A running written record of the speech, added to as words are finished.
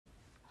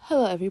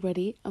Hello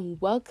everybody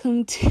and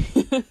welcome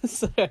to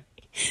sorry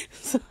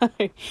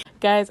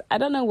guys, I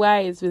don't know why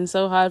it's been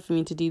so hard for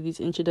me to do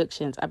these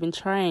introductions. I've been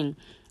trying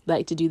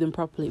to do them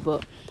properly,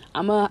 but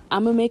I'm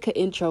gonna make an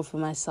intro for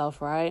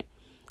myself, right?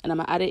 And I'm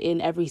gonna add it in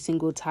every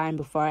single time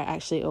before I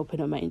actually open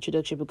up my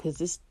introduction,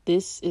 because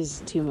this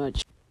is too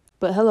much.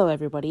 But hello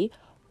everybody,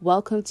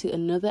 welcome to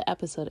another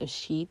episode of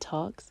She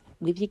Talks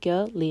with your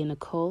girl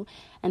Leah-Nicole,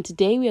 and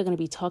today we are going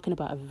to be talking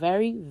about a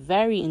very,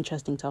 very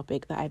interesting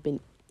topic that I've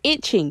been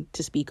itching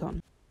to speak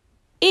on.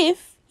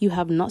 If you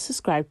have not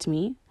subscribed to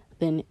me,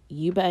 then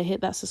you better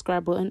hit that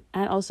subscribe button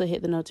and also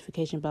hit the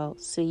notification bell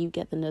so you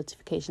get the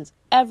notifications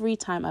every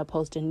time I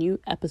post a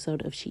new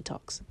episode of She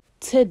Talks.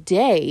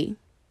 Today,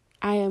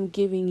 I am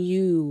giving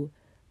you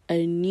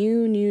a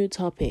new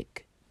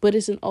topic, but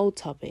it's an old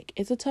topic.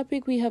 It's a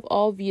topic we have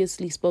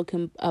obviously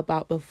spoken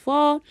about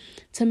before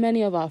to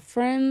many of our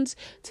friends,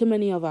 to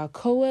many of our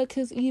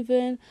co-workers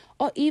even,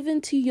 or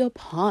even to your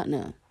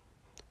partner.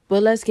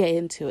 But let's get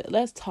into it.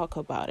 Let's talk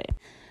about it.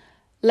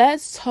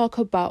 Let's talk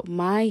about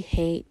my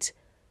hate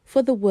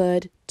for the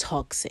word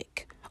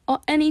toxic, or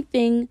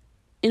anything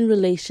in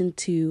relation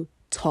to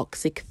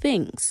toxic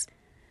things.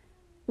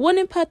 One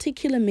in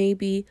particular,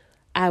 maybe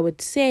I would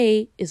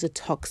say, is a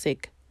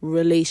toxic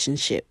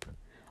relationship,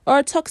 or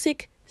a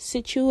toxic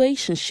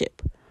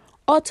situationship,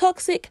 or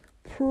toxic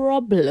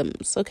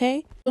problems,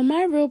 okay? But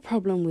my real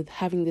problem with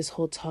having this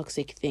whole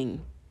toxic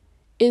thing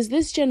is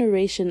this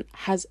generation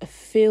has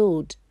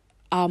filled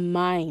our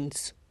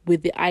minds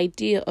with the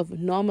idea of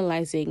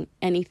normalizing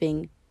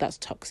anything that's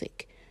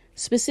toxic,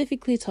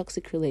 specifically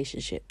toxic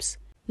relationships.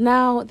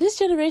 Now, this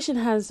generation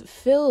has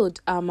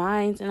filled our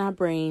minds and our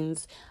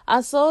brains,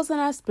 our souls and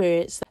our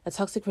spirits, that a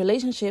toxic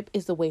relationship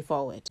is the way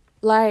forward.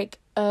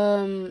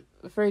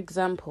 For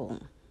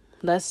example,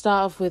 let's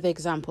start off with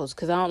examples,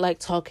 because I don't like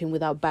talking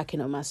without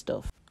backing up my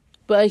stuff.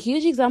 But a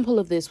huge example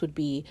of this would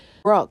be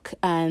Rock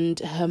and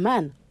her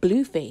man,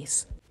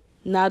 Blueface.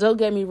 Now, don't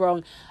get me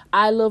wrong,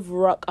 I love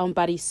Rock on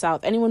Baddie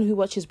South. Anyone who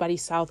watches Baddie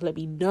South, let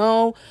me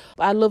know.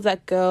 I love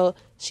that girl.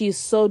 She is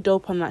so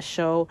dope on that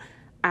show.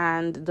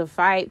 And the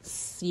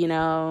fights, I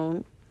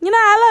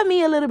love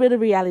me a little bit of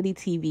reality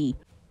TV.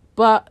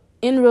 But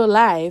in real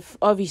life,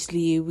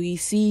 obviously, we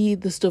see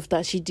the stuff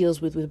that she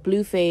deals with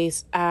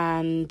Blueface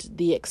and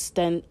the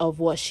extent of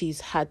what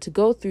she's had to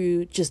go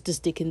through just to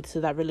stick into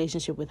that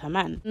relationship with her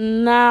man.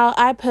 Now,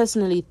 I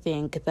personally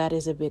think that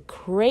is a bit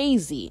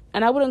crazy,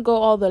 and I wouldn't go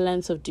all the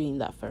lengths of doing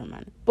that for a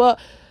man. But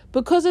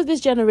because of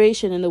this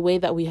generation and the way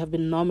that we have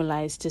been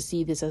normalized to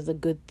see this as a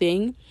good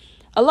thing,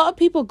 a lot of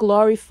people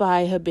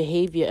glorify her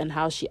behavior and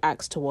how she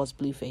acts towards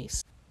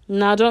Blueface.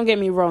 Now, don't get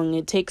me wrong,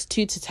 it takes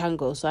two to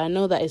tango, so I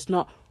know that it's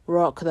not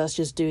Rock that's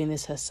just doing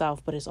this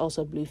herself, but it's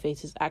also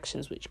Blueface's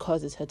actions which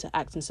causes her to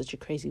act in such a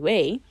crazy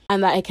way,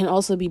 and that it can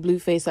also be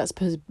Blueface that's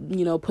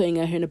putting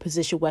her in a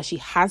position where she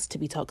has to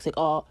be toxic,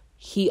 or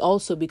he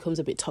also becomes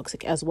a bit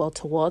toxic as well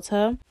towards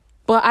her.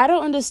 But I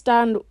don't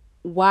understand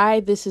why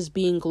this is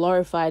being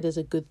glorified as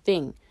a good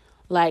thing,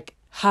 like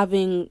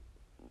having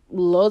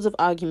loads of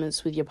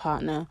arguments with your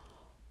partner,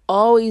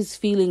 always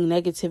feeling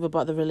negative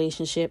about the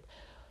relationship,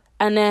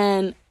 and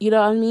then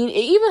it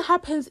even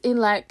happens in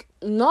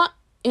not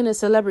in a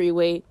celebrity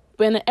way,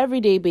 but in an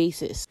everyday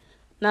basis.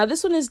 Now,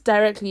 this one is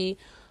directly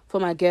for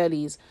my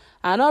girlies.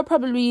 I know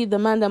probably the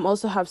man them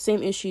also have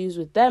same issues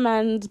with their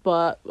mans,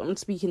 but I'm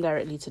speaking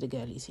directly to the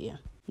girlies here.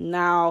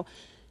 Now,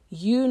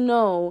 you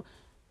know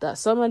that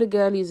some of the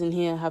girlies in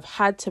here have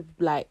had to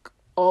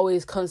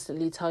always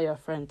constantly tell your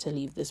friend to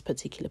leave this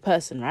particular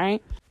person,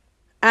 right?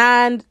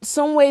 And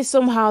some way,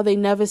 somehow, they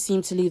never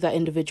seem to leave that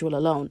individual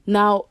alone.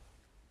 Now,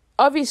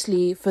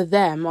 obviously, for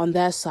them, on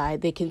their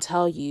side, they can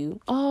tell you,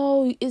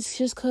 oh, it's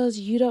just because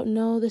you don't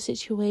know the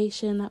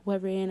situation that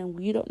we're in,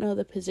 and you don't know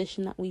the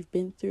position that we've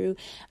been through,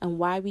 and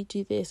why we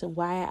do this, and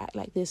why I act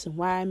like this, and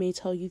why I may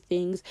tell you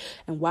things,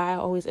 and why I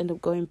always end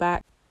up going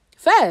back.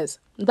 Fairs,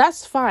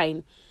 that's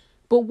fine.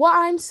 But what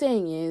I'm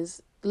saying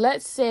is,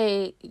 let's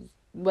say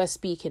we're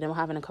speaking and we're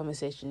having a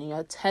conversation, and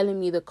you're telling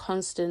me the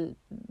constant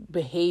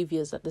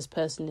behaviors that this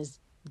person is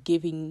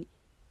giving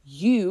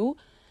you,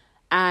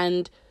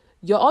 and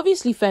you're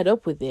obviously fed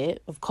up with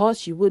it. Of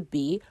course you would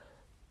be.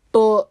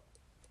 But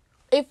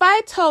if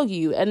I tell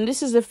you, and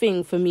this is the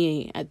thing for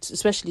me,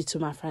 especially to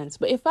my friends,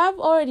 but if I've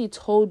already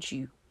told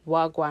you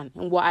Wagwan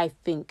and what I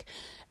think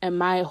and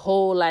my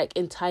whole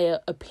entire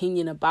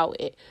opinion about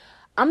it,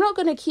 I'm not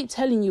going to keep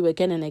telling you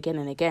again and again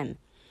and again.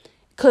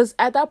 Because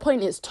at that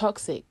point, it's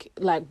toxic.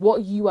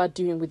 What you are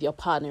doing with your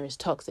partner is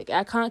toxic.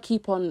 I can't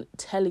keep on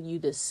telling you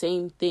the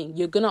same thing.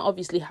 You're going to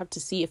obviously have to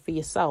see it for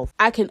yourself.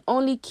 I can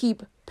only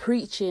keep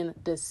preaching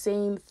the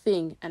same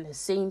thing and the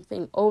same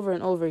thing over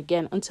and over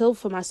again until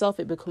for myself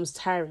it becomes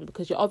tiring,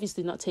 because you're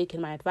obviously not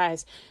taking my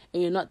advice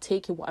and you're not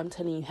taking what I'm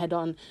telling you head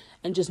on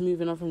and just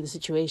moving on from the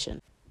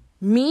situation.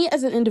 Me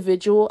as an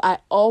individual, I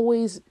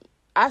always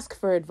ask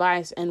for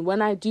advice, and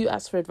when I do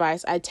ask for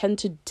advice, I tend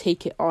to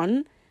take it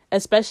on,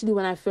 especially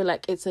when I feel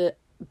like it's a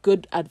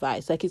good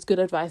advice, it's good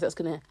advice that's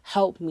going to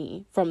help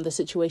me from the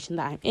situation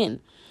that I'm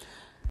in.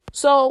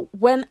 So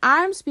when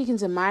I'm speaking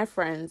to my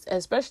friends,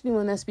 especially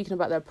when they're speaking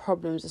about their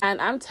problems, and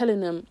I'm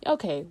telling them,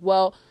 okay,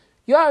 well,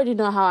 you already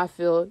know how I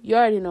feel. You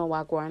already know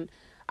Wagwan.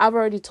 I've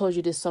already told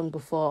you this song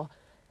before.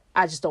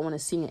 I just don't want to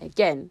sing it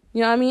again.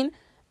 You know what I mean?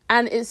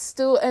 And it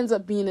still ends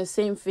up being the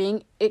same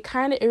thing. It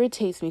kind of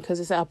irritates me because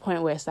it's at a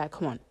point where it's like,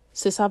 come on,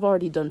 sis, I've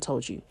already done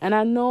told you. And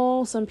I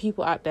know some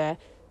people out there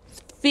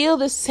feel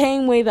the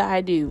same way that I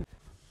do.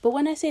 But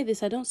when I say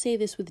this, I don't say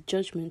this with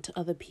judgment to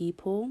other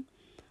people.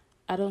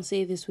 I don't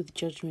say this with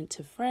judgment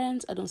to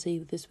friends. I don't say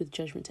this with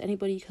judgment to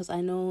anybody, because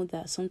I know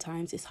that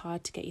sometimes it's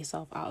hard to get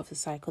yourself out of the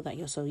cycle that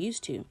you're so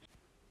used to,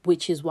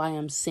 which is why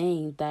I'm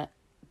saying that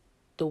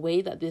the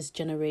way that this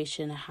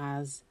generation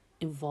has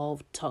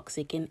evolved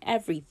toxic in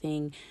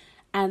everything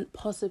and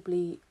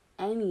possibly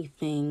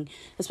anything,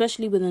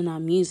 especially within our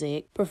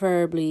music,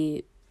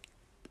 preferably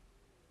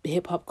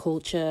hip-hop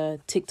culture,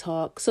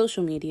 TikTok,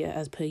 social media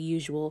as per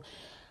usual,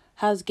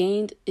 has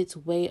gained its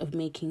way of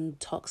making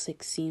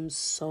toxic seem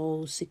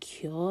so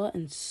secure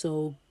and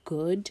so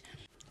good,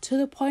 to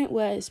the point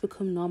where it's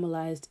become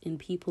normalized in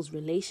people's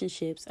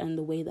relationships and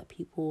the way that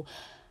people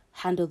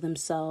handle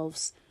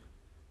themselves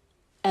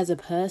as a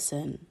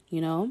person,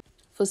 you know?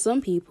 For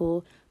some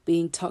people,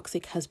 being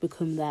toxic has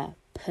become their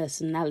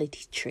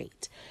personality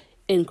trait,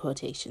 in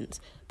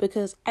quotations,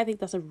 because I think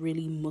that's a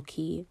really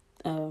mucky,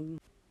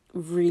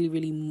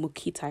 really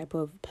mucky type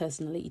of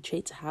personality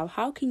trait to have.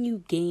 How can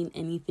you gain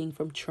anything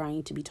from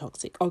trying to be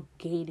toxic or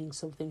gaining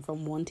something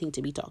from wanting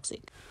to be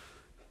toxic?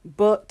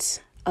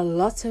 But a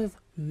lot of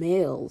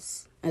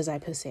males, as I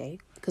per se,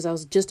 because I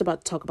was just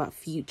about to talk about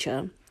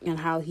Future and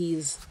how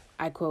he's,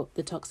 I quote,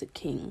 the toxic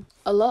king.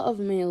 A lot of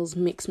males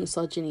mix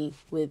misogyny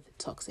with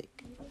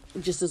toxic.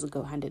 It just doesn't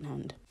go hand in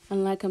hand.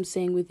 And like I'm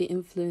saying, with the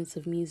influence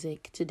of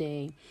music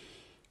today,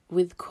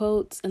 with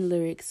quotes and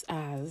lyrics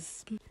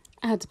as...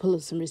 I had to pull up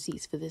some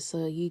receipts for this,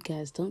 so you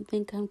guys don't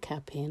think I'm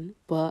capping.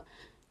 But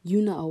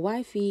You Not a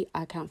Wifey,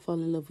 I Can't Fall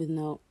in Love with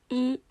No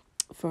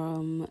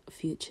from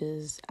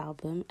Future's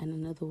album. And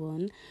another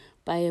one,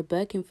 Buy a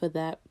Birkin for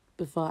that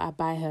before I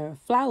buy her a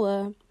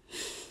flower.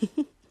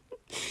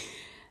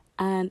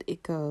 And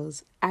it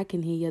goes, I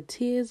can hear your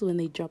tears when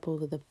they drop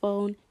over the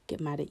phone. Get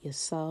mad at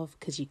yourself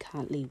because you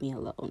can't leave me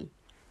alone.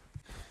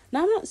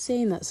 Now, I'm not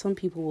saying that some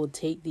people will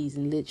take these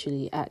and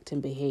literally act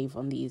and behave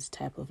on these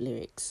type of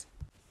lyrics.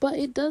 But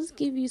it does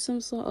give you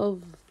some sort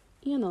of,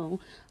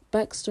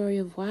 backstory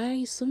of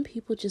why some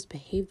people just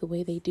behave the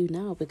way they do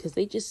now, because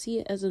they just see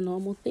it as a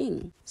normal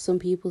thing. Some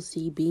people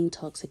see being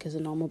toxic as a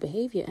normal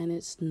behavior, and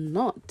it's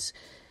not.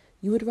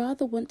 You would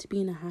rather want to be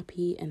in a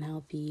happy and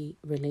healthy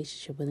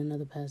relationship with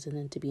another person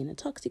than to be in a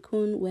toxic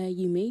one where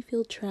you may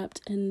feel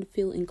trapped and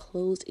feel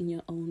enclosed in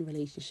your own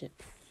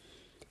relationship.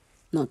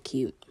 Not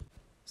cute.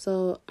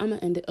 So I'm going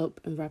to end it up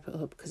and wrap it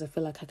up, because I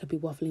feel like I could be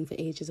waffling for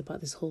ages about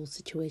this whole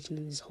situation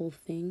and this whole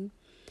thing.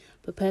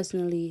 But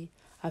personally,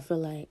 I feel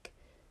like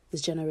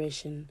this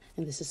generation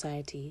and this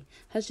society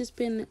has just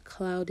been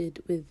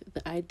clouded with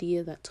the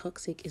idea that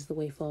toxic is the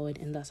way forward,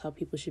 and that's how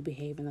people should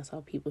behave, and that's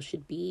how people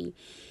should be,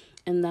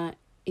 and that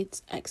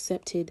it's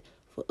accepted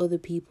for other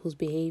people's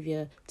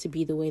behavior to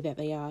be the way that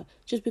they are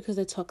just because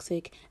they're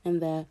toxic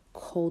and they're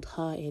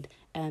cold-hearted,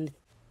 and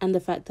the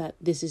fact that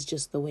this is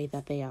just the way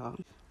that they are.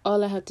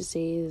 All I have to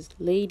say is,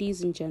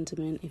 ladies and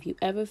gentlemen, if you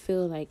ever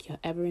feel like you're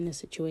ever in a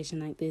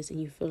situation like this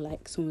and you feel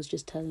like someone's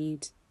just telling you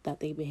that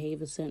they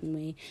behave a certain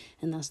way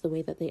and that's the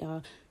way that they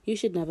are, you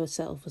should never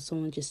settle for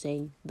someone just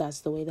saying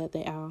that's the way that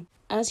they are.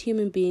 As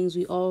human beings,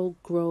 we all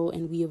grow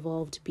and we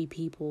evolve to be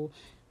people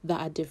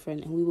that are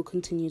different, and we will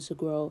continue to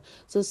grow.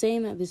 So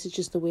saying that this is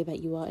just the way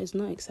that you are is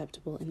not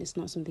acceptable, and it's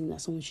not something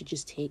that someone should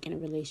just take in a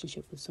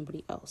relationship with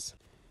somebody else.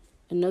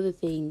 Another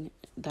thing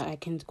that I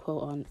can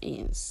quote on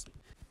is,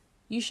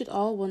 you should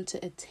all want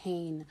to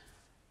attain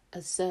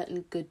a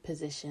certain good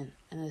position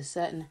and a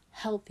certain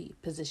healthy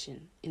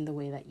position in the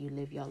way that you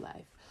live your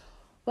life.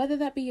 Whether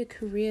that be your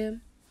career,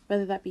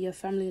 whether that be your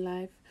family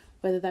life,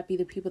 whether that be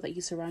the people that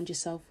you surround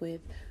yourself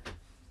with,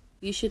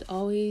 you should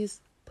always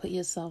put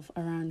yourself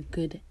around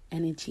good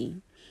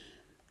energy.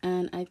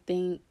 And I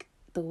think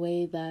the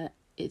way that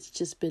it's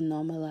just been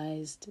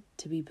normalized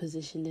to be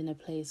positioned in a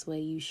place where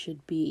you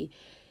should be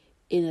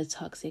in a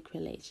toxic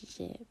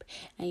relationship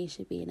and you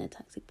should be in a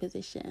toxic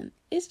position,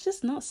 it's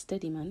just not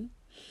steady, man.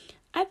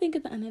 I think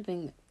at the end I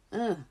think,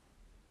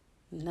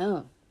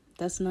 no,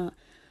 that's not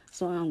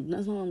what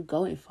I'm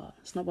going for.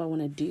 It's not what I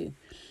want to do.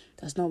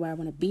 That's not where I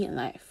want to be in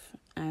life.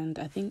 And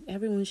I think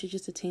everyone should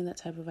just attain that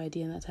type of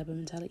idea and that type of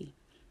mentality.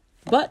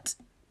 But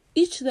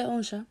each to their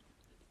own, Sha.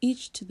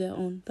 Each to their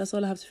own. That's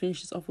all I have to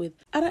finish this off with.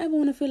 I don't ever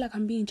want to feel like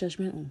I'm being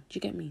judgmental. Do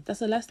you get me? That's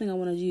the last thing I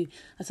want to do.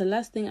 That's the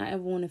last thing I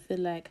ever want to feel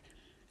like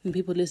when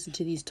people listen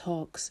to these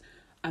talks,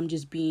 I'm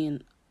just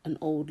being an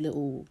old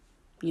little,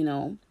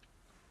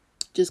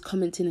 just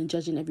commenting and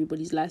judging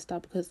everybody's lifestyle.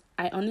 Because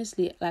I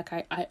honestly,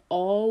 I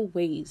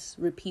always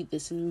repeat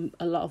this in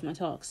a lot of my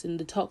talks, in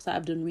the talks that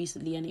I've done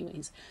recently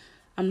anyways.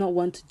 I'm not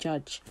one to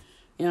judge.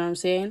 You know what I'm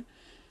saying?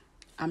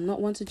 I'm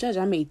not one to judge.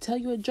 I may tell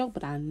you a joke,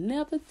 but I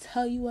never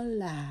tell you a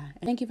lie.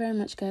 Thank you very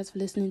much, guys, for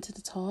listening to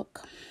the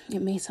talk.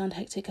 It may sound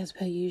hectic as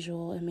per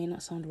usual. It may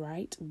not sound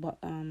right, but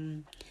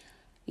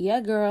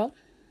yeah, girl,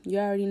 you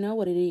already know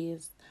what it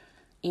is.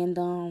 And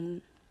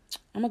I'm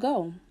gonna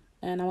go,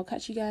 and I will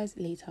catch you guys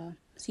later.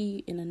 See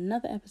you in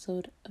another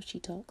episode of She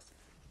Talks.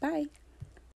 Bye.